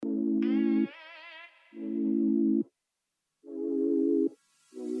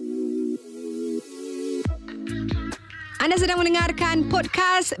Anda sedang mendengarkan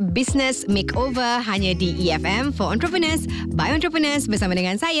podcast Bisnes Makeover hanya di EFM for Entrepreneurs by Entrepreneurs bersama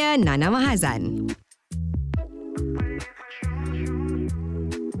dengan saya, Nana Mahazan.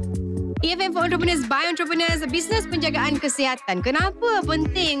 EFM for Entrepreneurs by Entrepreneurs, bisnes penjagaan kesihatan. Kenapa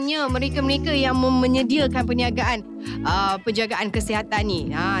pentingnya mereka-mereka yang menyediakan perniagaan penjagaan kesihatan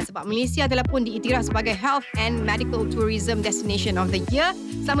ni? Sebab Malaysia telah pun diiktiraf sebagai Health and Medical Tourism Destination of the Year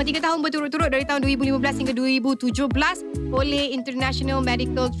selama 3 tahun berturut-turut dari tahun 2015 hingga 2017 oleh International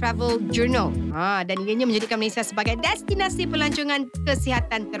Medical Travel Journal. Dan ianya menjadikan Malaysia sebagai destinasi pelancongan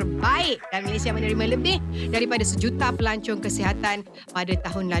kesihatan terbaik, dan Malaysia menerima lebih daripada 1 juta pelancong kesihatan pada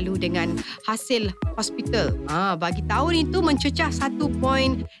tahun lalu dengan hasil hospital bagi tahun itu mencecah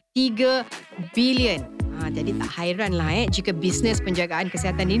 1.3 bilion. Jadi tak hairanlah jika bisnes penjagaan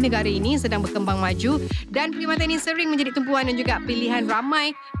kesihatan di negara ini sedang berkembang maju, dan perkhidmatan ini sering menjadi tumpuan dan juga pilihan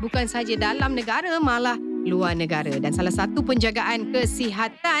ramai bukan sahaja dalam negara, malah luar negara. Dan salah satu penjagaan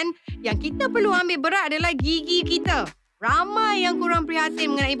kesihatan yang kita perlu ambil berat adalah gigi kita. Ramai yang kurang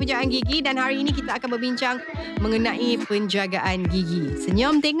prihatin mengenai penjagaan gigi, dan hari ini kita akan berbincang mengenai penjagaan gigi.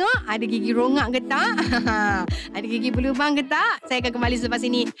 Senyum tengok, ada gigi rongak ke tak? Ada gigi berlubang ke tak? Saya akan kembali selepas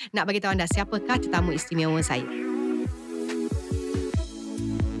ini nak bagi tahu anda siapakah tetamu istimewa saya.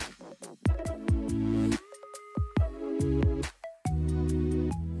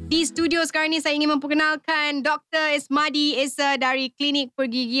 Di studio sekarang ini saya ingin memperkenalkan Dr. Esmadi Esa dari Klinik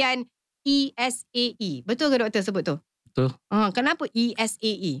Pergigian ESAE. Betul ke doktor sebut tu? Betul. Kenapa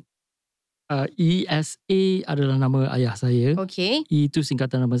ESAE? ESA adalah nama ayah saya. Okey. E itu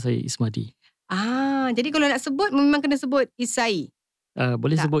singkatan nama saya, Esmadi. Jadi kalau nak sebut memang kena sebut ESAE.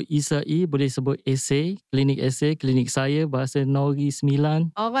 Boleh tak? Sebut ESAE, boleh sebut Esa, klinik Esa, klinik saya, bahasa Nori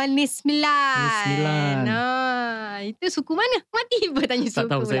 9. Orang ni 9. Itu suku mana? Mati bertanya suku.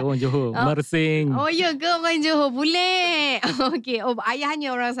 Tak tahu, saya orang Johor. Mersing. Oh ya ke, orang Johor? Boleh. Okey.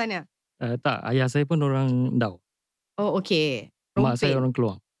 Ayahnya orang sana? Tak, ayah saya pun orang Ndau. Oh, okey. Mak saya orang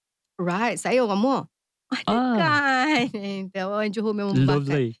Keluang. Right, saya orang Muar. Dekat. Orang Johor memang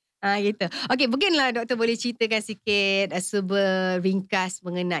berbakat. Gitu. Okey, mungkinlah doktor boleh ceritakan sikit seberingkas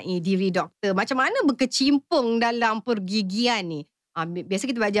mengenai diri doktor. Macam mana berkecimpung dalam pergigian ni? Biasa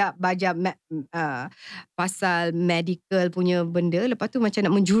kita baca pasal medical punya benda, lepas tu macam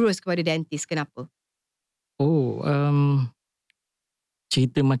nak menjurus kepada dentist. Kenapa?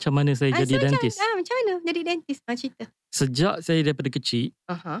 Cerita macam mana saya jadi dentist. Macam mana jadi dentist? Cerita. Sejak saya daripada kecil,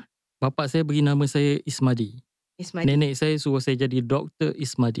 bapa saya beri nama saya Esmadi. Nenek saya suruh saya jadi Dr.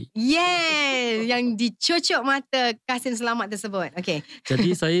 Esmadi. Yes, yang dicocok mata Kasim Selamat tersebut. Okay.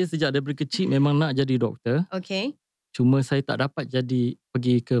 Jadi saya sejak daripada kecil memang nak jadi doktor. Okay. Cuma saya tak dapat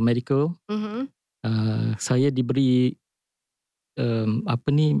pergi ke medical. Saya diberi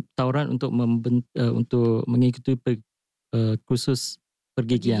tawaran untuk mengikuti kursus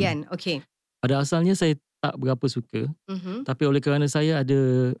pergigian. Okay. Pada asalnya saya tak berapa suka. Tapi oleh kerana saya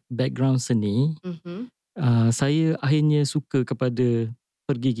ada background seni, saya akhirnya suka kepada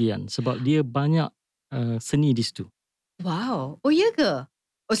pergigian sebab dia banyak seni di situ. Wow. Oh ya ke?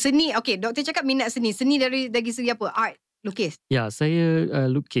 Oh, seni. Okay, doktor cakap minat seni. Seni dari segi apa? Art, lukis? Ya, saya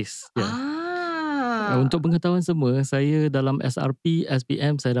lukis. Ya. Untuk pengetahuan semua, saya dalam SRP,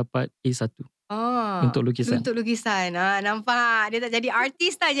 SPM saya dapat A1. Untuk lukisan. Untuk lukisan. Nampak. Dia tak jadi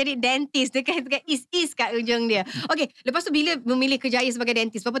artis, tak jadi dentist. Dekat is kat ujung dia. Okey, lepas tu bila memilih kerjaya sebagai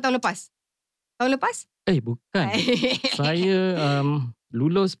dentist? Berapa tahun lepas? Tahun lepas? Bukan. Saya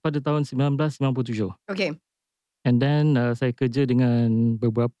lulus pada tahun 1997. Okey. And then saya kerja dengan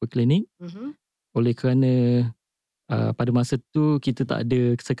beberapa klinik. Oleh kerana pada masa tu kita tak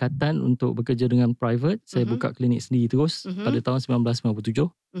ada kesekatan untuk bekerja dengan private, saya buka klinik sendiri terus pada tahun 1997.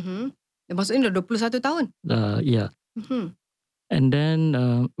 Maksudnya dah 21 tahun? Ya. And then,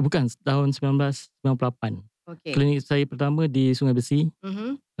 bukan, tahun 1998. Okay. Klinik saya pertama di Sungai Besi.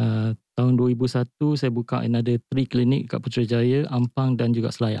 Tahun 2001 saya buka another 3 klinik kat Putrajaya, Ampang dan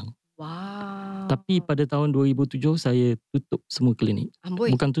juga Selayang. Wow. Tapi pada tahun 2007 saya tutup semua klinik.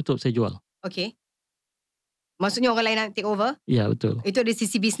 Amboi. Bukan tutup, saya jual. Okay. Maksudnya orang lain nak take over? Ya, betul. Itu dari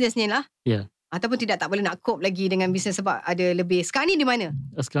sisi bisnesnya lah? Ya. Ataupun tak boleh nak cope lagi dengan bisnes sebab ada lebih. Sekarang ni di mana?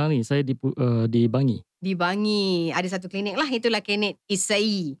 Sekarang ni saya di Bangi. Di Bangi. Ada satu klinik lah. Itulah klinik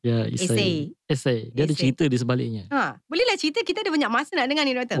ESAE. Ya, ESAE. Dia ada cerita di sebaliknya. Bolehlah cerita. Kita ada banyak masa nak dengar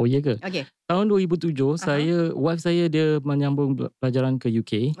ni, doktor. Oh, iya ke? Okay. Tahun 2007, wife saya dia menyambung pelajaran ke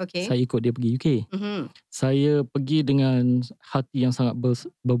UK. Okay. Saya ikut dia pergi UK. Saya pergi dengan hati yang sangat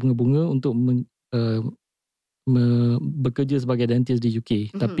berbunga-bunga untuk bekerja sebagai dentist di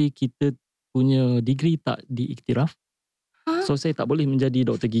UK. Tapi kita punya degree tak diiktiraf. So saya tak boleh menjadi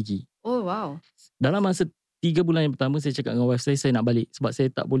doktor gigi. Oh wow. Dalam masa 3 bulan yang pertama saya cakap dengan wife saya nak balik. Sebab saya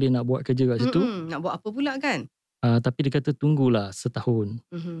tak boleh nak buat kerja kat situ. Nak buat apa pula kan? Tapi dia kata tunggulah setahun.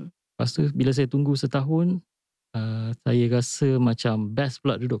 Lepas tu bila saya tunggu setahun, saya rasa macam best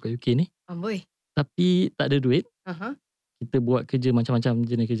pula duduk kat UK ni. Amboi. Tapi tak ada duit. Kita buat kerja macam-macam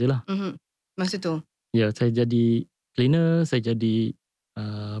jenis kerja lah. Masa tu? Ya, saya jadi cleaner, saya jadi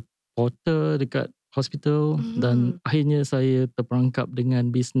porter dekat hospital. Dan akhirnya saya terperangkap dengan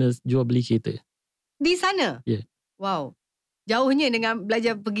bisnes jual beli kereta. Di sana? Ya. Wow. Jauhnya dengan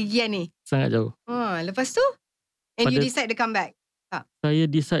belajar pergigian ni? Sangat jauh. Lepas tu? And you decide to come back? Tak? Saya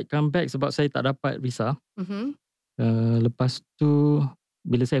decide come back sebab saya tak dapat visa. Lepas tu,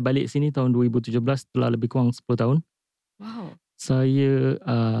 bila saya balik sini tahun 2017, setelah lebih kurang 10 tahun. Wow. Saya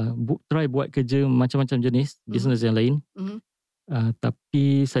try buat kerja macam-macam jenis, bisnes yang lain.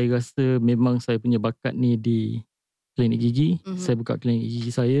 Tapi saya rasa memang saya punya bakat ni di klinik gigi. Saya buka klinik gigi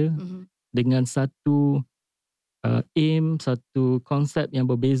saya dengan satu aim, satu konsep yang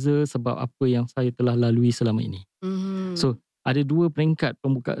berbeza sebab apa yang saya telah lalui selama ini. So, ada 2 peringkat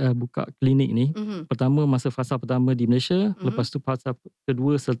buka klinik ni. Pertama, masa fasa pertama di Malaysia. Lepas tu fasa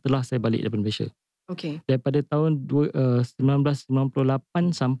kedua setelah saya balik daripada Malaysia. Daripada tahun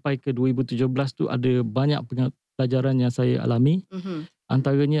 1998 sampai ke 2017 tu ada banyak pelajaran yang saya alami.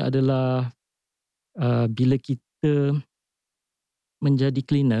 Antaranya adalah bila kita menjadi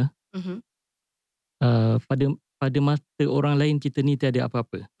cleaner, pada mata orang lain kita ni tiada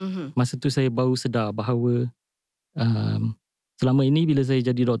apa-apa. Masa tu saya baru sedar bahawa selama ini bila saya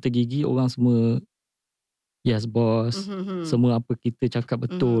jadi doktor gigi, orang semua yes boss, semua apa kita cakap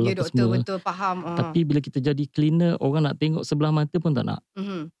betul, ya, apa doktor semua. Betul, faham. Tapi bila kita jadi cleaner, orang nak tengok sebelah mata pun tak nak.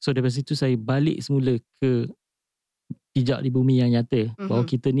 So daripada situ saya balik semula ke pijak di bumi yang nyata, bahawa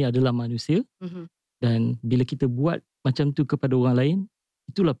kita ni adalah manusia. Dan bila kita buat macam tu kepada orang lain,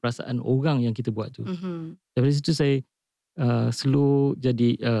 itulah perasaan orang yang kita buat tu. Daripada situ saya slow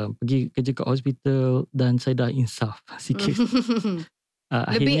jadi pergi kerja kat hospital dan saya dah insaf sikit.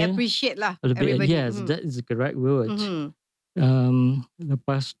 Lebih appreciate lah everybody. Yes, that is the correct word.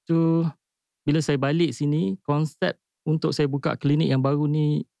 Lepas tu bila saya balik sini, konsep untuk saya buka klinik yang baru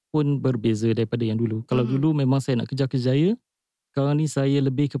ni pun berbeza daripada yang dulu. Kalau dulu memang saya nak kejar kejaya, sekarang ni saya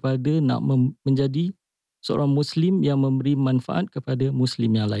lebih kepada nak menjadi seorang Muslim yang memberi manfaat kepada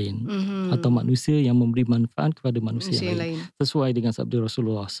Muslim yang lain, atau manusia yang memberi manfaat kepada manusia yang lain, sesuai dengan sabda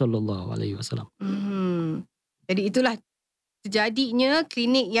Rasulullah Sallallahu Alaihi Wasallam. Jadi itulah terjadinya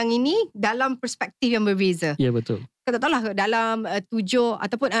klinik yang ini dalam perspektif yang berbeza. Ya, betul. Kata tahulah dalam 7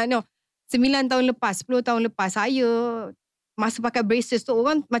 ataupun 9 tahun lepas, 10 tahun lepas, saya masa pakai braces tu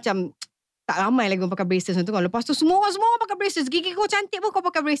orang macam tak ramai lagi orang pakai braces tu kan. Lepas tu semua orang pakai braces. Gigi kau cantik pun kau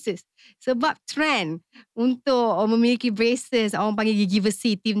pakai braces. Sebab trend untuk memiliki braces, orang panggil gigi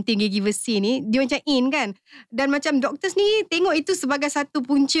besi, tim-tim gigi besi ni, dia macam in kan. Dan macam doctors ni tengok itu sebagai satu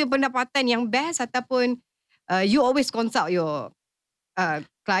punca pendapatan yang best, ataupun you always consult your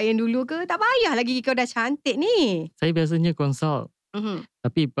klien dulu ke? Tak payah lagi kau dah cantik ni. Saya biasanya consult.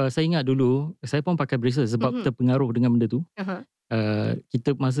 Tapi saya ingat dulu, saya pun pakai braces sebab terpengaruh dengan benda tu.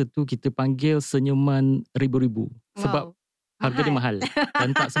 Kita masa tu kita panggil senyuman ribu-ribu. Sebab harga dia mahal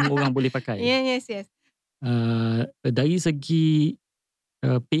dan tak semua orang boleh pakai. Yes. Dari segi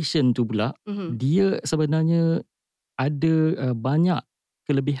patient tu pula, dia sebenarnya ada banyak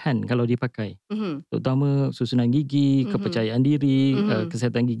kelebihan kalau dipakai. Terutama susunan gigi, kepercayaan diri,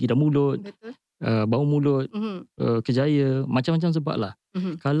 kesihatan gigi dan mulut. Betul. Bau mulut, kejaya, macam-macam sebab lah.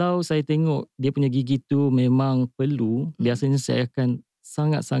 Kalau saya tengok dia punya gigi tu memang perlu, biasanya saya akan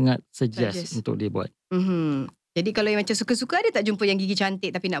sangat-sangat suggest untuk dia buat. Jadi kalau yang macam suka-suka, ada tak jumpa yang gigi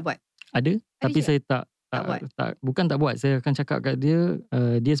cantik tapi nak buat? Ada, tapi je? Saya tak bukan tak buat. Saya akan cakap kat dia,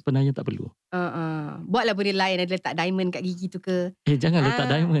 dia sebenarnya tak perlu. Buatlah benda lain, ada letak diamond kat gigi tu ke? Jangan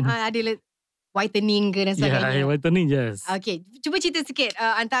letak diamond. Ada whitening ke dan sebagainya. Ya, whitening just. Okay, cuba cerita sikit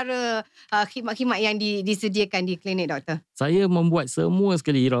antara khidmat-khidmat yang disediakan di klinik doktor. Saya membuat semua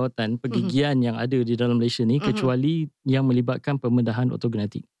sekali rawatan pergigian yang ada di dalam Malaysia ni, kecuali yang melibatkan pembedahan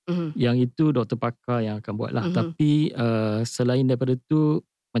ortogenetik. Yang itu doktor pakar yang akan buat lah. Tapi selain daripada tu,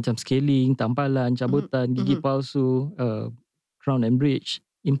 macam scaling, tampalan, cabutan, gigi palsu, crown and bridge,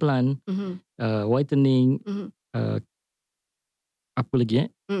 implant, whitening, apa lagi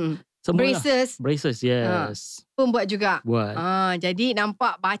semua braces, yes. Pun buat juga. Buat. Jadi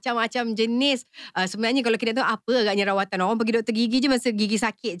nampak macam-macam jenis. Sebenarnya kalau kita tahu apa agaknya rawatan, orang pergi doktor gigi je masa gigi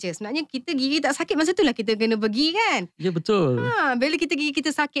sakit je. Sebenarnya kita gigi tak sakit, masa tu lah kita kena pergi kan. Ya, betul. Bila gigi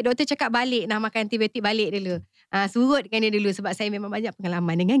kita sakit, doktor cakap balik, nak makan antibiotik balik dulu. Surutkan dia dulu, sebab saya memang banyak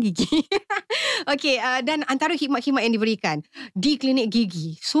pengalaman dengan gigi. Okey, dan antara khidmat-khidmat yang diberikan di klinik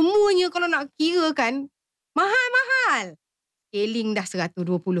gigi, semuanya kalau nak kira kan, Mahal. Scaling dah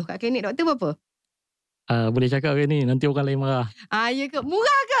 120 kat klinik doktor berapa? Boleh cakap ke ni? Nanti orang lain marah. Ya ke?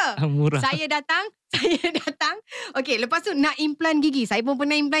 Murah ke? Murah. Saya datang. Okey, lepas tu nak implan gigi. Saya pun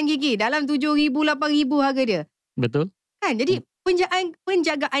pernah implan gigi. Dalam 7,000, 8,000 harga dia. Betul. Kan? Jadi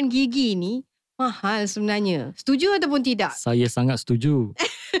penjagaan gigi ni mahal sebenarnya. Setuju ataupun tidak? Saya sangat setuju.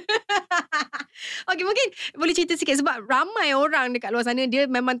 Okey, mungkin boleh cerita sikit sebab ramai orang dekat luar sana dia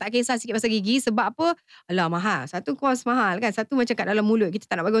memang tak kisah sikit pasal gigi sebab apa? Alah mahal. Satu kos mahal kan. Satu macam kat dalam mulut. Kita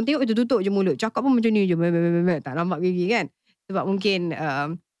tak nak bagi orang tengok, kita tutup je mulut. Cakap pun macam ni je. Tak nampak gigi kan. Sebab mungkin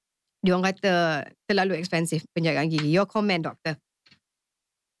diorang kata terlalu expensive penjagaan gigi. Your comment, doktor?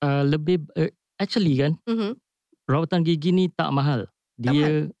 Actually kan, rawatan gigi ni tak mahal.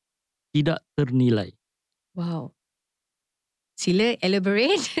 Dia tidak ternilai. Wow. Sila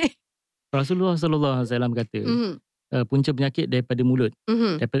elaborate. Rasulullah SAW kata, punca penyakit daripada mulut.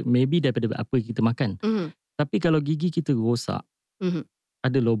 Maybe daripada apa kita makan. Tapi kalau gigi kita rosak,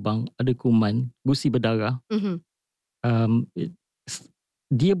 ada lubang, ada kuman, gusi berdarah,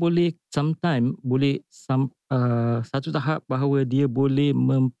 dia boleh satu tahap bahawa dia boleh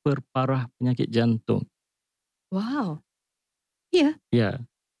memperparah penyakit jantung. Wow. Ya. Ya.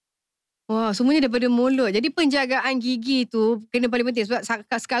 Wah, semuanya daripada mulut. Jadi penjagaan gigi tu kena paling penting. Sebab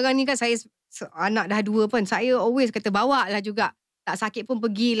sekarang ni kan saya anak dah 2 pun. Saya always kata bawa lah juga. Tak sakit pun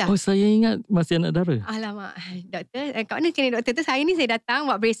pergilah. Oh, saya ingat masih anak dara. Alamak, doktor. Kat mana klinik doktor tu? Hari ni saya datang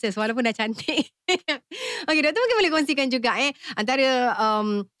buat braces walaupun dah cantik. Okey, doktor mungkin boleh kongsikan juga antara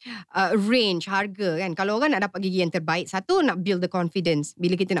range harga kan. Kalau orang nak dapat gigi yang terbaik, satu nak build the confidence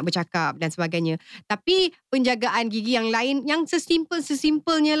bila kita nak bercakap dan sebagainya. Tapi penjagaan gigi yang lain yang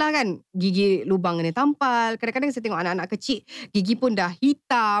sesimpelnya lah kan. Gigi lubang kena tampal. Kadang-kadang saya tengok anak-anak kecil gigi pun dah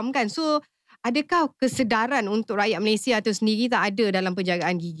hitam kan. So adakah kesedaran untuk rakyat Malaysia tu sendiri tak ada dalam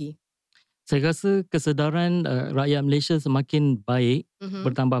penjagaan gigi? Saya rasa kesedaran rakyat Malaysia semakin baik,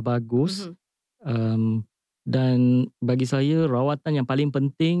 bertambah bagus. Dan bagi saya rawatan yang paling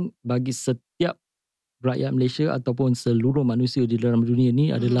penting bagi setiap rakyat Malaysia ataupun seluruh manusia di dalam dunia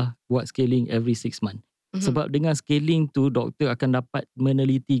ni adalah buat scaling every 6 months. Sebab dengan scaling tu doktor akan dapat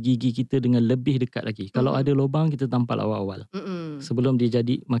meneliti gigi kita dengan lebih dekat lagi. Kalau ada lubang kita tampal awal-awal. Sebelum dia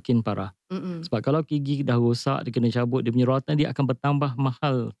jadi makin parah. Sebab kalau gigi dah rosak, dia kena cabut, dia punya rawatan dia akan bertambah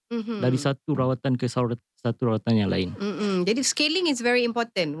mahal dari satu rawatan ke satu rawatan yang lain. Jadi scaling is very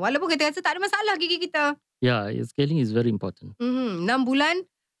important. Walaupun kita rasa tak ada masalah gigi kita. Ya, scaling is very important. 6 bulan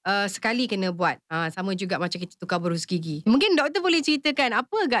sekali kena buat. Sama juga macam kita tukar berus gigi. Mungkin doktor boleh ceritakan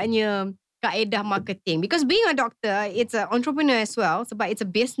apa agaknya kaedah marketing. Because being a doctor, it's an entrepreneur as well. Sebab it's a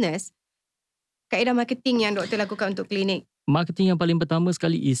business. Kaedah marketing yang doktor lakukan untuk klinik. Marketing yang paling pertama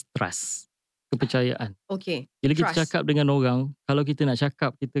sekali is trust. Kepercayaan. Okay. Bila kita cakap dengan orang, kalau kita nak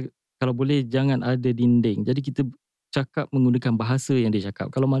cakap, kita kalau boleh jangan ada dinding. Jadi kita cakap menggunakan bahasa yang dia cakap.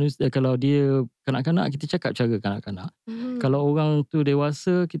 Kalau dia kanak-kanak, kita cakap cara kanak-kanak. Kalau orang tu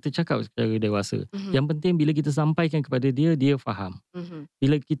dewasa, kita cakap cara dewasa. Yang penting bila kita sampaikan kepada dia, dia faham.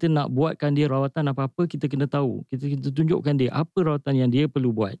 Bila kita nak buatkan dia rawatan apa-apa, kita kena tahu. Kita tunjukkan dia apa rawatan yang dia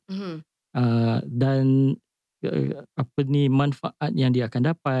perlu buat. Dan manfaat yang dia akan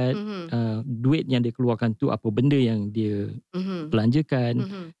dapat, duit yang dia keluarkan tu apa benda yang dia belanjakan.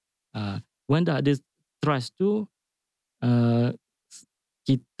 When dah ada trust tu,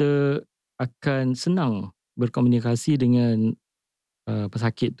 kita akan senang berkomunikasi dengan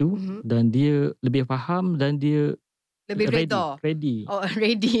pesakit tu dan dia lebih faham dan dia lebih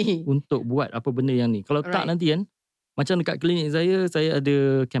ready untuk buat apa benda yang ni. Kalau tak nanti kan, macam dekat klinik saya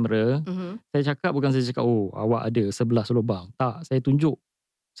ada kamera. Saya cakap bukan saya cakap awak ada 11 lubang. Tak, saya tunjuk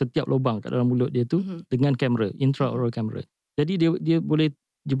setiap lubang kat dalam mulut dia tu dengan kamera, intraoral kamera. Jadi dia boleh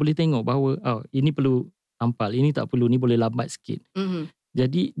tengok bahawa ini perlu tampal, ini tak perlu, ni boleh lambat sikit.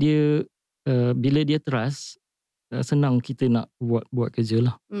 Jadi dia bila dia trust, senang kita nak buat kerja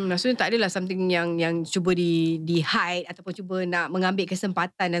lah. Maksudnya tak adalah something yang cuba di hide ataupun cuba nak mengambil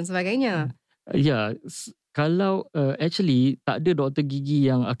kesempatan dan sebagainya. Ya, kalau actually tak ada doktor gigi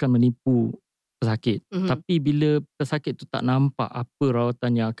yang akan menipu pesakit. Tapi bila pesakit tu tak nampak apa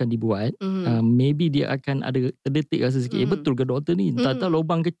rawatan yang akan dibuat, maybe dia akan ada terdetik rasa sikit, betul ke doktor ni? Tak tahu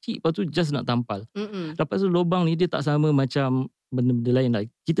lubang kecil, lepas tu just nak tampal. Lepas tu lubang ni dia tak sama macam benda-benda lain lah.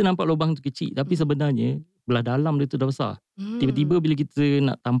 Kita nampak lubang tu kecil, tapi sebenarnya belah dalam dia tu dah besar. Tiba-tiba bila kita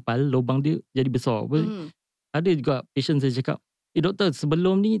nak tampal, lubang dia jadi besar. Ada juga patient saya cakap, doktor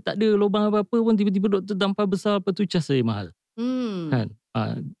sebelum ni tak ada lubang apa-apa pun, tiba-tiba doktor tampal besar, lepas tu cas saya mahal. Kan?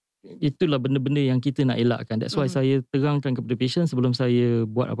 Itulah benda-benda yang kita nak elakkan. That's why saya terangkan kepada patient sebelum saya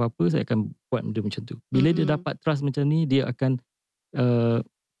buat apa-apa, saya akan buat benda macam tu. Bila dia dapat trust macam ni, dia akan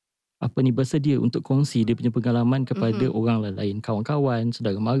bersedia untuk kongsi dia punya pengalaman kepada orang lain, kawan-kawan,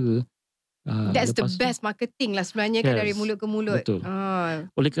 saudara mara. That's the Lepas tu, best marketing lah sebenarnya kan, dari yes, mulut ke mulut. betul.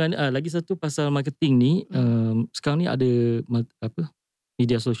 Oleh kerana lagi satu pasal marketing ni, sekarang ni ada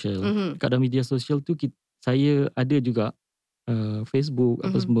media sosial. Kat dalam media sosial tu saya ada juga Facebook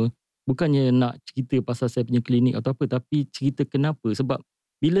apa semua. Bukannya nak cerita pasal saya punya klinik atau apa, tapi cerita kenapa. Sebab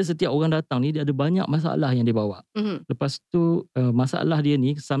bila setiap orang datang ni, dia ada banyak masalah yang dia bawa. Lepas tu masalah dia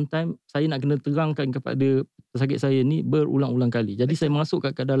ni sometimes saya nak kena terangkan kepada pesakit saya ni berulang-ulang kali. Jadi saya masuk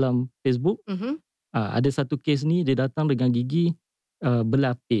kat dalam Facebook. Ada satu kes ni, dia datang dengan gigi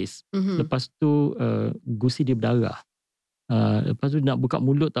berlapis. Lepas tu gusi dia berdarah. Lepas tu nak buka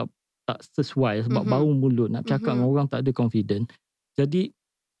mulut tak sesuai sebab bau mulut. Nak cakap dengan orang tak ada confident. Jadi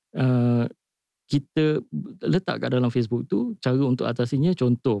kita letak kat dalam Facebook tu cara untuk atasinya.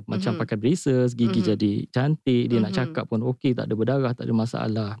 Contoh macam pakai braces, gigi jadi cantik, dia nak cakap pun okey, tak ada berdarah, tak ada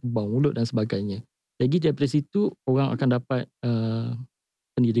masalah, bau mulut dan sebagainya. Jadi daripada situ orang akan dapat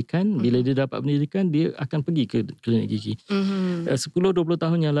pendidikan. Bila dia dapat pendidikan, dia akan pergi ke klinik gigi. 10-20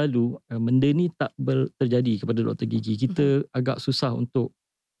 tahun yang lalu benda ni tak terjadi kepada doktor gigi. Kita agak susah untuk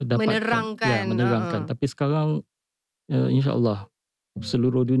dapat menerangkan. Tapi sekarang insya-Allah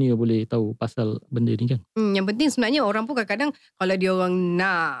seluruh dunia boleh tahu pasal benda ni kan. Yang penting sebenarnya orang pun kadang-kadang kalau dia orang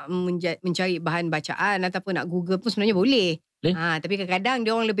nak mencari bahan bacaan ataupun nak Google pun sebenarnya boleh. Tapi kadang-kadang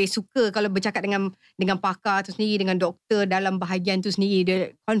dia orang lebih suka kalau bercakap dengan pakar tu sendiri, dengan doktor dalam bahagian tu sendiri. Dia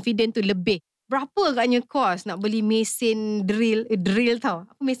confident tu lebih. Berapa agaknya kos nak beli mesin drill tau.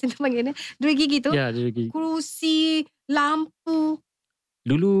 Apa mesin tu panggil ni? Drill gigi tu? Ya, drill gigi. Kerusi, lampu.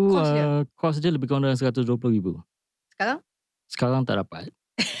 Dulu kos dia lebih kurang dalam 120,000. Sekarang? Sekarang tak dapat.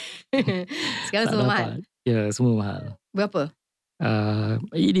 Sekarang semua mahal? Ya, semua mahal. Berapa?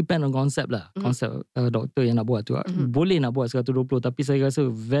 It depend on konsep lah. Konsep doktor yang nak buat tu. Boleh nak buat 120, tapi saya rasa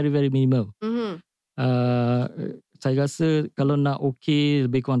very very minimum. Saya rasa kalau nak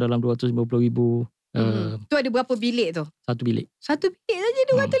okey lebih kurang dalam 250,000. Tu ada berapa bilik tu? Satu bilik. Satu bilik saja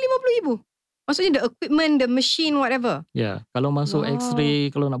 250,000? Maksudnya the equipment, the machine, whatever? Ya, kalau masuk x-ray,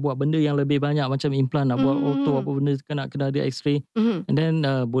 kalau nak buat benda yang lebih banyak macam implant, nak buat auto apa benda, kena ada x-ray. And then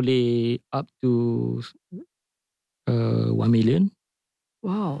boleh up to 1 million.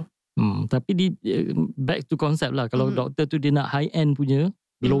 Wow. Tapi back to concept lah. Kalau doktor tu dia nak high end punya,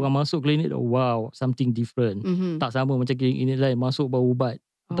 bila orang masuk klinik, wow, something different. Tak sama macam klinik lain, masuk bawa ubat.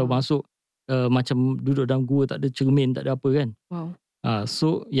 Atau masuk macam duduk dalam gua, tak ada cermin, tak ada apa kan. Wow.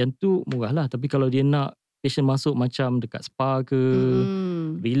 So yang tu murah lah. Tapi kalau dia nak patient masuk macam dekat spa ke,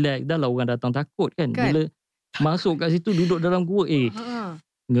 relax, dah lah orang datang takut kan. Bila masuk kat situ duduk dalam gua,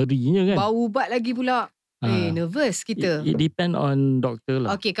 ngerinya kan. Bau ubat lagi pula. Nervous kita. It depend on doktor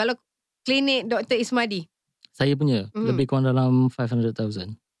lah. Okay, kalau klinik Dr. Esmadi? Saya punya lebih kurang dalam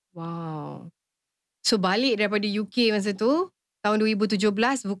 500,000. Wow. So balik daripada UK masa tu, tahun 2017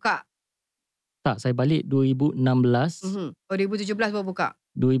 buka? Tak, saya balik 2016. 2017 baru buka?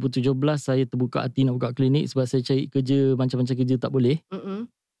 2017 saya terbuka hati nak buka klinik sebab saya cari kerja, macam-macam kerja tak boleh.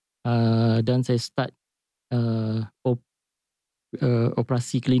 Dan saya start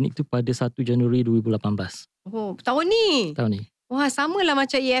operasi klinik tu pada 1 Januari 2018. Oh, tahun ni? Tahun ni. Wah, samalah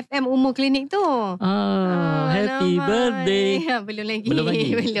macam EFM umur klinik tu. Happy birthday. Belum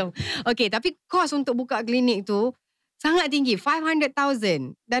lagi. Belum. Okay, tapi kos untuk buka klinik tu sangat tinggi,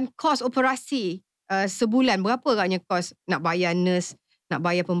 500,000. Dan kos operasi sebulan, berapa agaknya kos? Nak bayar nurse, nak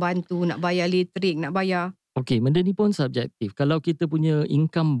bayar pembantu, nak bayar elektrik, nak bayar... Okay, benda ni pun subjektif. Kalau kita punya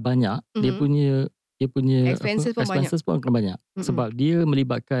income banyak, dia punya expenses pun akan banyak. Sebab dia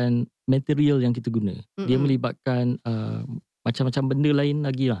melibatkan material yang kita guna. Dia melibatkan macam-macam benda lain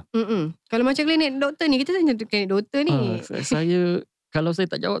lagi lah. Kalau macam klinik doktor ni, kita tanya klinik doktor ni. Kalau saya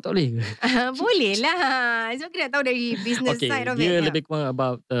tak jawab tak boleh ke? Boleh lah. So kita nak tahu dari business side of it. Dia lebih kurang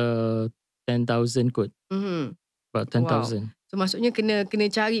about 10,000 kot. About 10,000. Wow. So maksudnya kena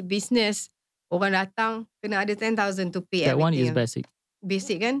cari business. Orang datang kena ada 10,000 to pay That everything. one is basic.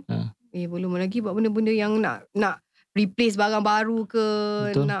 Basic kan? Belum lagi buat benda-benda yang nak replace barang baru ke.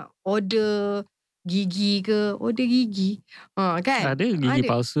 Betul. Nak order gigi ke. Order gigi. Kan? Ada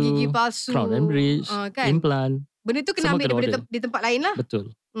gigi palsu. Crown and bridge. Kan? Implant. Benda tu kena ambil di tempat lain lah. Betul.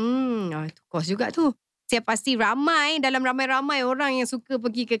 Itu kos juga tu. Saya pasti dalam ramai-ramai orang yang suka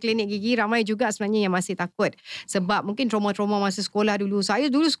pergi ke klinik gigi, ramai juga sebenarnya yang masih takut. Sebab mungkin trauma-trauma masa sekolah dulu. Saya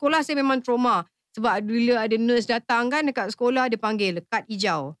dulu sekolah saya memang trauma. Sebab bila ada nurse datang kan dekat sekolah, dia panggil kad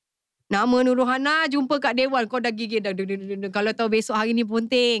hijau. Nama Nuruhana, jumpa kat Dewan. Kau dah gigi dah. Kalau tahu besok hari ni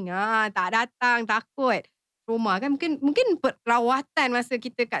punting. Tak datang, takut. trauma kan. Mungkin perawatan masa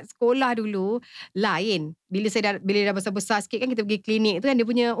kita kat sekolah dulu lain. Bila dah besar-besar sikit kan, kita pergi klinik tu kan, dia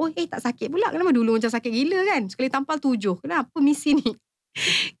punya tak sakit pula. Kenapa dulu macam sakit gila kan? Sekali tampal 7. Kenapa misi ni?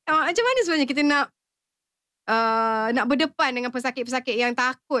 Macam mana sebenarnya kita nak berdepan dengan pesakit-pesakit yang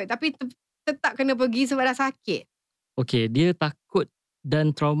takut tapi tetap kena pergi sebab dah sakit? Okay, dia takut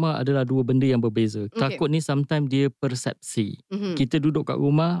dan trauma adalah dua benda yang berbeza. Takut ni sometimes dia persepsi. Kita duduk kat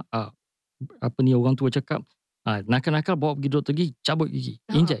rumah, orang tua cakap, nakal-nakal bawa pergi doktor gigi, cabut gigi,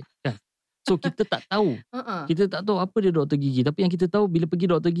 inject kan. So kita tak tahu. Kita tak tahu apa dia doktor gigi, tapi yang kita tahu bila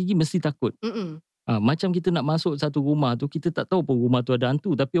pergi doktor gigi mesti takut. Macam kita nak masuk satu rumah tu, kita tak tahu pun rumah tu ada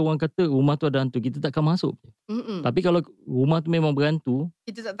hantu, tapi orang kata rumah tu ada hantu, kita takkan masuk. Tapi kalau rumah tu memang berhantu,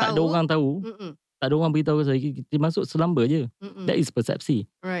 kita tak ada orang tahu, tak ada orang beritahu saya, kita masuk selamba je. That is persepsi.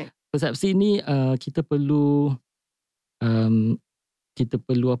 Right. Persepsi ni kita perlu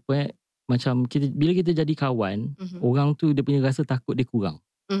macam bila kita jadi kawan, orang tu dia punya rasa takut dia kurang.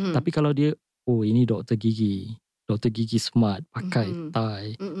 Tapi kalau dia, ini doktor gigi smart, pakai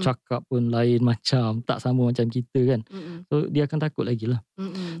tie, cakap pun lain macam, tak sama macam kita kan. So dia akan takut lagi lah.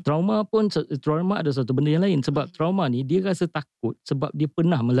 Trauma ada satu benda yang lain. Sebab trauma ni dia rasa takut sebab dia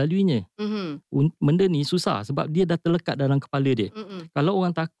pernah melaluinya. Benda ni susah sebab dia dah terlekat dalam kepala dia. Kalau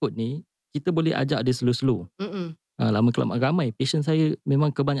orang takut ni, kita boleh ajak dia slow-slow. Lama-kelamaan ramai patient saya,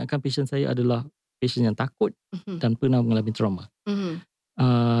 memang kebanyakan patient saya adalah patient yang takut dan pernah mengalami trauma.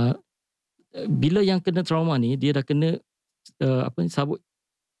 Bila yang kena trauma ni, dia dah kena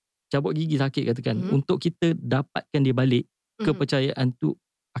cabut gigi sakit katakan. Untuk kita dapatkan dia balik, kepercayaan tu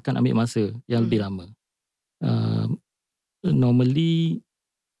akan ambil masa yang lebih lama. Normally,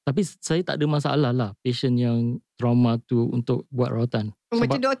 tapi saya tak ada masalah lah patient yang trauma tu untuk buat rawatan.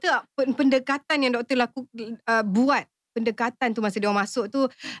 Macam doktor, pendekatan yang doktor buat, pendekatan tu masa dia orang masuk tu,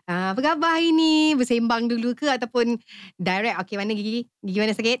 apa khabar hari ni, bersembang dulu ke ataupun direct, okay mana gigi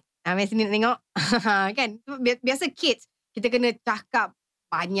mana sakit, mari sini nak tengok. Kan biasa kids kita kena cakap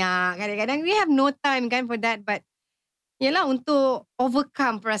banyak, kadang-kadang we have no time kan for that. But yalah, untuk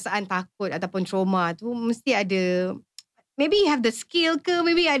overcome perasaan takut ataupun trauma tu mesti ada, maybe you have the skill ke,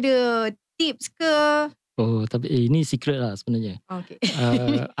 maybe ada tips ke. Tapi ini secret lah sebenarnya. Okay.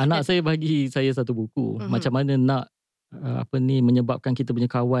 Anak saya bagi saya satu buku, macam mana nak menyebabkan kita punya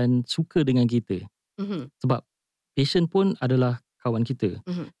kawan suka dengan kita. Sebab patient pun adalah kawan kita.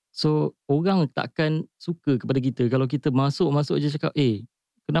 So orang takkan suka kepada kita kalau kita masuk je cakap,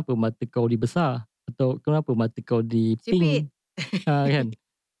 kenapa mata kau ni besar, atau kenapa mata kau ni pink. Kan?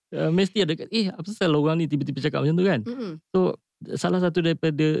 Mesti ada, apa pasal orang ni tiba-tiba cakap macam tu kan. So salah satu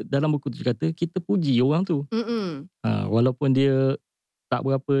daripada dalam buku tu kata, kita puji orang tu. Walaupun dia tak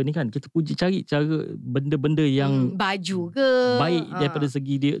berapa ni kan, kita puji, cari cara benda-benda yang baju ke baik daripada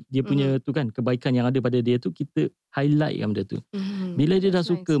segi dia punya tu kan, kebaikan yang ada pada dia tu, kita highlight kan benda tu. Bila dia dah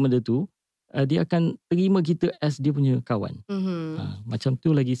suka benda tu, dia akan terima kita as dia punya kawan. Macam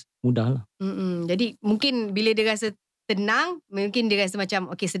tu lagi mudah lah. Jadi mungkin bila dia rasa tenang, mungkin dia rasa macam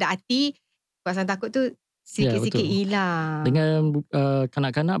sedar hati, perasaan takut tu sikit-sikit hilang. Dengan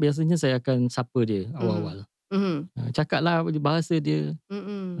kanak-kanak biasanya saya akan sapa dia awal-awal. Cakap lah bahasa dia.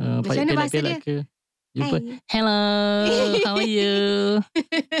 Macam mana bahasa dia? Ke, jumpa, hello, how are you?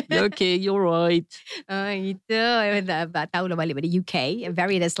 You're okay, you're right. Itu tahu lah balik pada UK,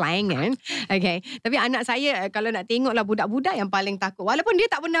 very the slang kan. Okay. Tapi anak saya kalau nak tengok lah budak-budak yang paling takut, walaupun dia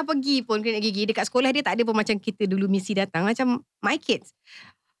tak pernah pergi pun klinik gigi, dekat sekolah dia tak ada pun macam kita dulu misi datang. Macam my kids,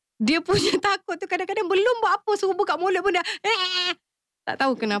 dia punya takut tu kadang-kadang belum buat apa, suruh buka mulut pun dah tak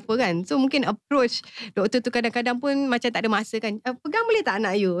tahu kenapa kan. So mungkin approach doktor tu kadang-kadang pun macam tak ada masa kan. Pegang boleh tak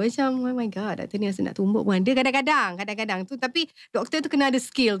anak you? Macam oh my god, doktor ni rasa nak tumbuk pun ada kadang-kadang tu. Tapi doktor tu kena ada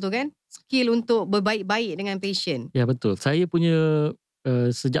skill tu kan, skill untuk berbaik-baik dengan patient. Ya betul. Saya punya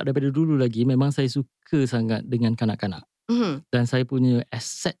sejak daripada dulu lagi memang saya suka sangat dengan kanak-kanak. Dan saya punya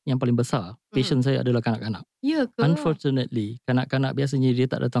aset yang paling besar, patient saya adalah kanak-kanak. Ya ke? Unfortunately, kanak-kanak biasanya dia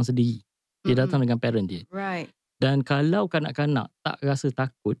tak datang sendiri. Dia datang dengan parent dia. Right. Dan kalau kanak-kanak tak rasa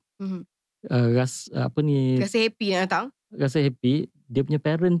takut, rasa happy nak datang, rasa happy, dia punya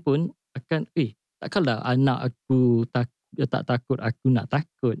parent pun akan, takkanlah anak aku tak takut, aku nak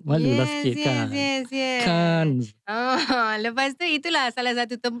takut. Malulah sikit kan. Yes. Kan. Lepas tu itulah salah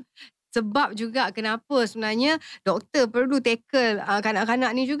satu sebab juga kenapa sebenarnya doktor perlu tackle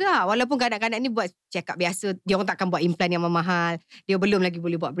kanak-kanak ni juga. Walaupun kanak-kanak ni buat check up biasa, dia orang takkan buat implant yang mahal, dia belum lagi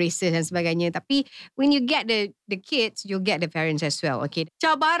boleh buat braces dan sebagainya. Tapi when you get the kids, you get the parents as well. Okay.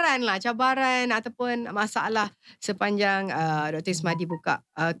 Cabaran ataupun masalah sepanjang Dr. Esmadi buka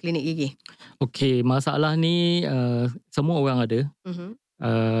klinik gigi. Okay, masalah ni semua orang ada.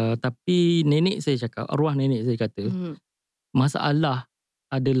 Tapi nenek saya cakap, arwah nenek saya kata, masalah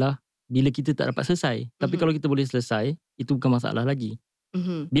adalah bila kita tak dapat selesai. Tapi kalau kita boleh selesai, itu bukan masalah lagi.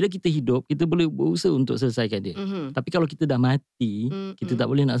 Bila kita hidup, kita boleh berusaha untuk selesaikan dia. Tapi kalau kita dah mati, kita tak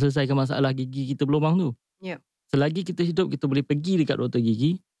boleh nak selesaikan masalah gigi kita berlubang tu. Yep. Selagi kita hidup, kita boleh pergi dekat doktor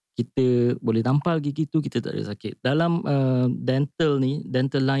gigi, kita boleh tampal gigi tu, kita tak ada sakit. Dalam dental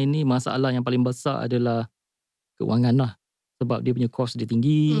line ni, masalah yang paling besar adalah kewangan lah. Sebab dia punya cost dia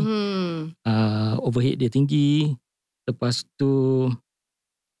tinggi, overhead dia tinggi. Lepas tu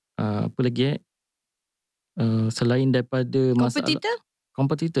apa lagi selain daripada masalah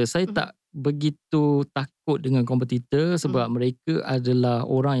kompetitor, saya tak begitu takut dengan kompetitor sebab mereka adalah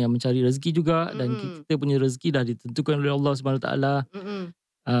orang yang mencari rezeki juga, dan kita punya rezeki dah ditentukan oleh Allah SWT.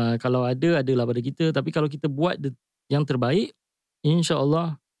 Kalau adalah pada kita, tapi kalau kita buat yang terbaik,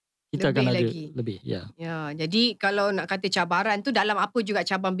 insya-Allah kita lebih akan ada lagi. lebih. Ya, jadi kalau nak kata cabaran tu dalam apa juga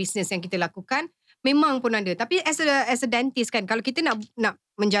cabang bisnes yang kita lakukan, memang pun ada. Tapi as a dentist kan, kalau kita nak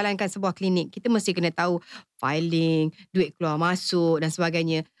menjalankan sebuah klinik, kita mesti kena tahu filing, duit keluar masuk dan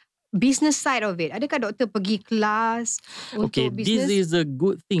sebagainya. Business side of it, adakah doktor pergi kelas untuk bisnes? This is a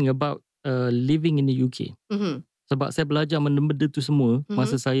good thing about living in the UK. Sebab saya belajar benda-benda tu semua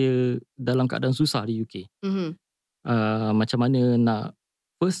masa saya dalam keadaan susah di UK. Macam mana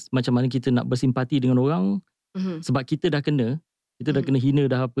macam mana kita nak bersimpati dengan orang, sebab kita dah kena hina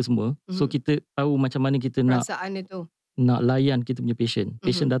dah apa semua. So kita tahu macam mana kita perasaan itu nak layan kita punya patient.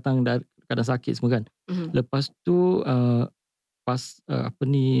 Patient datang kadang sakit semua kan. Lepas tu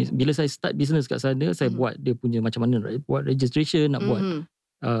bila saya start business kat sana, saya buat dia punya macam mana nak buat registration, nak buat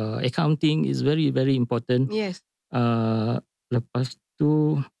accounting is very very important. Yes. Lepas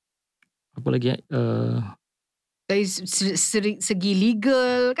tu apa lagi dari segi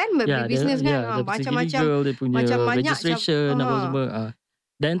legal kan, business kan, macam-macam legal, dia punya macam registration apa semua.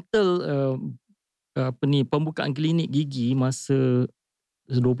 Dental pembukaan klinik gigi masa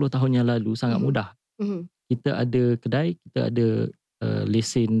 20 tahun yang lalu sangat mudah. Kita ada kedai, kita ada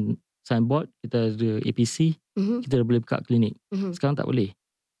lesen signboard, kita ada APC, kita dah boleh buka klinik. Sekarang tak boleh.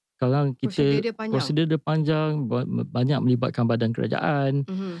 Sekarang prosedur dia panjang, banyak melibatkan badan kerajaan,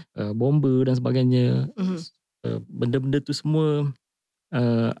 bomba dan sebagainya. Benda-benda tu semua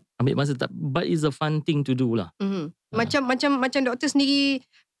ambil masa, but it's a fun thing to do lah. Macam doktor sendiri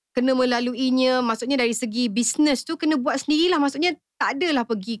kena melaluinya, maksudnya dari segi bisnes tu kena buat sendirilah, maksudnya tak adalah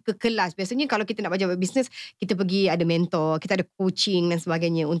pergi ke kelas. Biasanya kalau kita nak belajar bisnes, kita pergi ada mentor, kita ada coaching dan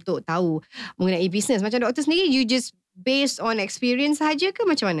sebagainya untuk tahu mengenai bisnes. Macam doktor sendiri, you just based on experience sahaja ke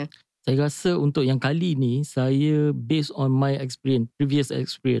macam mana? Saya rasa untuk yang kali ni, saya based on my experience, previous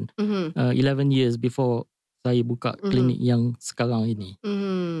experience, 11 years before saya buka klinik yang sekarang ini.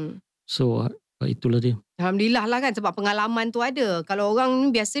 So itulah dia. Alhamdulillah lah kan, sebab pengalaman tu ada. Kalau orang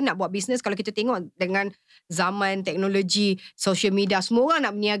ni biasa nak buat bisnes, kalau kita tengok dengan zaman teknologi, social media, semua orang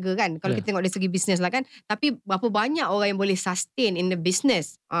nak berniaga kan. Kalau kita tengok dari segi bisnes lah kan. Tapi berapa banyak orang yang boleh sustain in the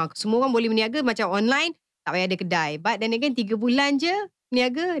business. Semua orang boleh berniaga macam online, tak payah ada kedai. But then again, 3 bulan je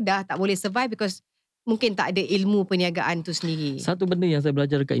berniaga dah tak boleh survive because mungkin tak ada ilmu perniagaan tu sendiri. Satu benda yang saya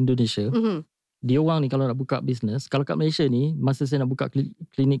belajar dekat Indonesia, dia orang ni kalau nak buka bisnes, kalau kat Malaysia ni, masa saya nak buka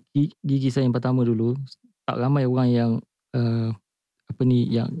klinik gigi saya yang pertama dulu, tak ramai orang yang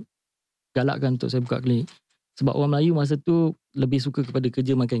yang galakkan untuk saya buka klinik. Sebab orang Melayu masa tu lebih suka kepada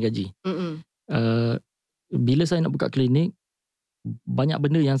kerja makan gaji. Bila saya nak buka klinik, banyak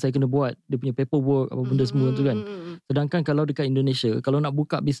benda yang saya kena buat, dia punya paperwork, apa benda semua tu kan. Sedangkan kalau dekat Indonesia, kalau nak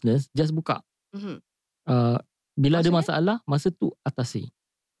buka bisnes, just buka. Bila ada masalah, masa tu atasi.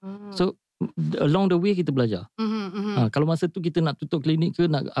 So along the way kita belajar. Kalau masa tu kita nak tutup klinik ke,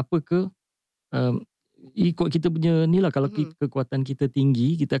 nak apa ke, ikut kita punya ni lah. Kalau kekuatan kita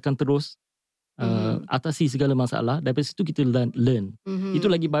tinggi, kita akan terus atasi segala masalah. Daripada situ kita learn. Itu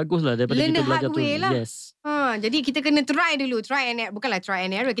lagi bagus lah daripada learn kita belajar tu. Lah. Yes. Jadi kita kena try dulu. Bukanlah try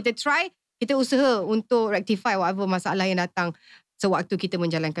and error. Kita try, kita usaha untuk rectify whatever masalah yang datang sewaktu kita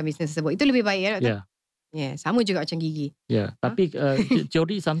menjalankan bisnes tersebut. Itu lebih baik ya, Doktor? Yeah, sama juga macam gigi. Tapi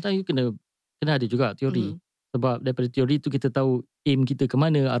teori sometimes kena ada juga teori. Sebab daripada teori tu kita tahu aim kita ke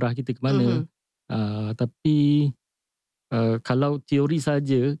mana, arah kita ke mana. Tapi kalau teori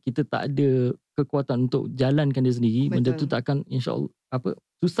saja, kita tak ada kekuatan untuk jalankan dia sendiri, benda tu tak akan, insyaAllah,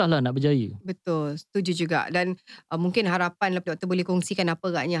 susahlah nak berjaya. Betul, setuju juga. Dan mungkin harapan, doktor boleh kongsikan apa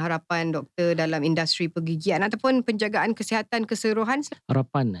agaknya harapan doktor dalam industri pergigian ataupun penjagaan kesihatan keseluruhan?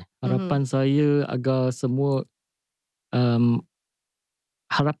 Harapan saya agar semua,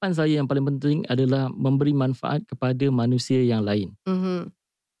 harapan saya yang paling penting adalah memberi manfaat kepada manusia yang lain.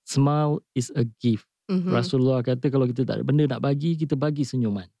 Smile is a gift. Rasulullah kata kalau kita tak ada benda nak bagi, kita bagi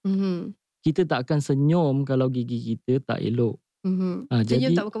senyuman. Kita tak akan senyum kalau gigi kita tak elok.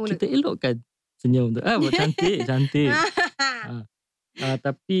 Jadi tak buka mulut. kita elokkan senyum tu. Cantik.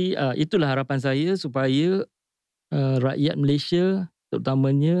 Tapi itulah harapan saya supaya rakyat Malaysia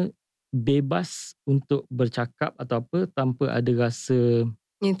terutamanya bebas untuk bercakap atau apa tanpa ada rasa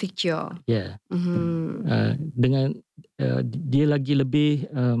insecure. Dengan dia lagi lebih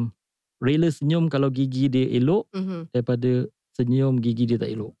rela senyum kalau gigi dia elok daripada senyum gigi dia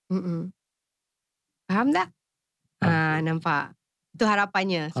tak elok. Faham tak? Nampak. Itu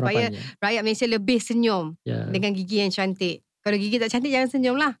harapannya. Supaya rakyat Malaysia lebih senyum dengan gigi yang cantik. Kalau gigi tak cantik jangan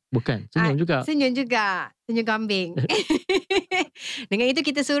senyum lah. Bukan, senyum juga. Senyum juga. Senyum kambing. Dengan itu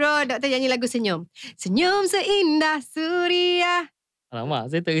kita suruh doktor nyanyi lagu senyum. Senyum seindah suria.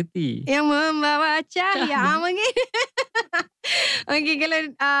 Alamak, saya tak reti. Yang membawa cahaya. Okey, kalau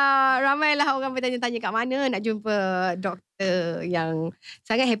ramailah orang bertanya-tanya kat mana nak jumpa doktor yang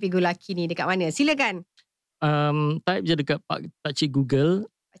sangat happy go lucky ni, dekat mana? Silakan. Type je dekat Pakcik Google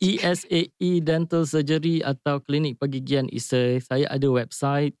ESAE Dental Surgery atau Klinik Pergigian Esa. Saya ada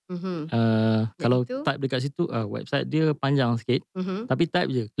website. Kalau type dekat situ, website dia panjang sikit. Tapi type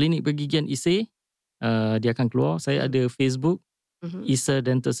je Klinik Pergigian Esa, dia akan keluar. Saya ada Facebook, Esa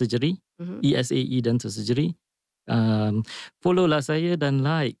Dental Surgery, ESAE Dental Surgery. Follow lah saya dan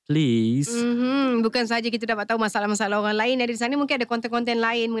like please. Bukan saja kita dapat tahu masalah-masalah orang lain dari sana, mungkin ada konten-konten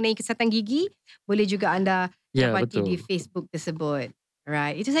lain mengenai kesihatan gigi, boleh juga anda dapati di Facebook tersebut.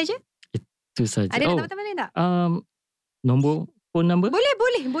 Right, itu saja? Itu saja. Ada tambah-tambah lain tak? Nombor phone number?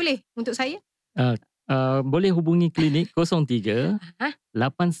 Boleh untuk saya. Boleh hubungi klinik 03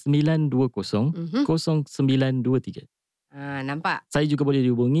 8920 0923. Nampak? Saya juga boleh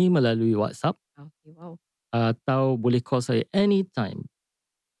dihubungi melalui WhatsApp. Okay, wow. Atau boleh call saya anytime.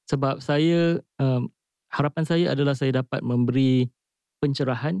 Sebab saya, harapan saya adalah saya dapat memberi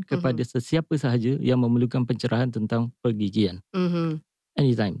pencerahan kepada sesiapa sahaja yang memerlukan pencerahan tentang pergigian.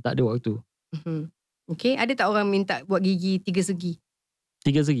 Anytime, tak ada waktu. Okay, ada tak orang minta buat gigi 3 segi?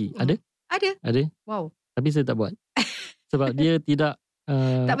 3 segi? Ada? Ada. Wow. Tapi saya tak buat. Sebab dia tidak...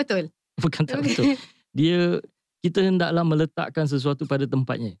 tak betul? Bukan tak betul. Kita hendaklah meletakkan sesuatu pada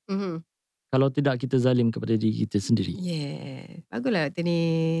tempatnya. Kalau tidak, kita zalim kepada diri kita sendiri. Baguslah doktor ni.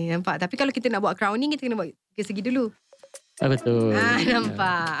 Nampak. Tapi kalau kita nak buat crowning, kita kena buat 3 segi dulu. Betul.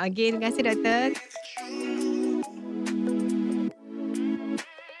 Nampak. Okay, terima kasih doktor.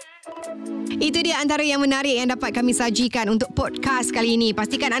 Itu dia antara yang menarik yang dapat kami sajikan untuk podcast kali ini.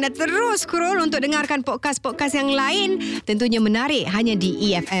 Pastikan anda terus scroll untuk dengarkan podcast-podcast yang lain. Tentunya menarik hanya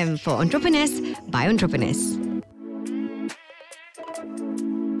di EFM for Entrepreneurs by Entrepreneurs.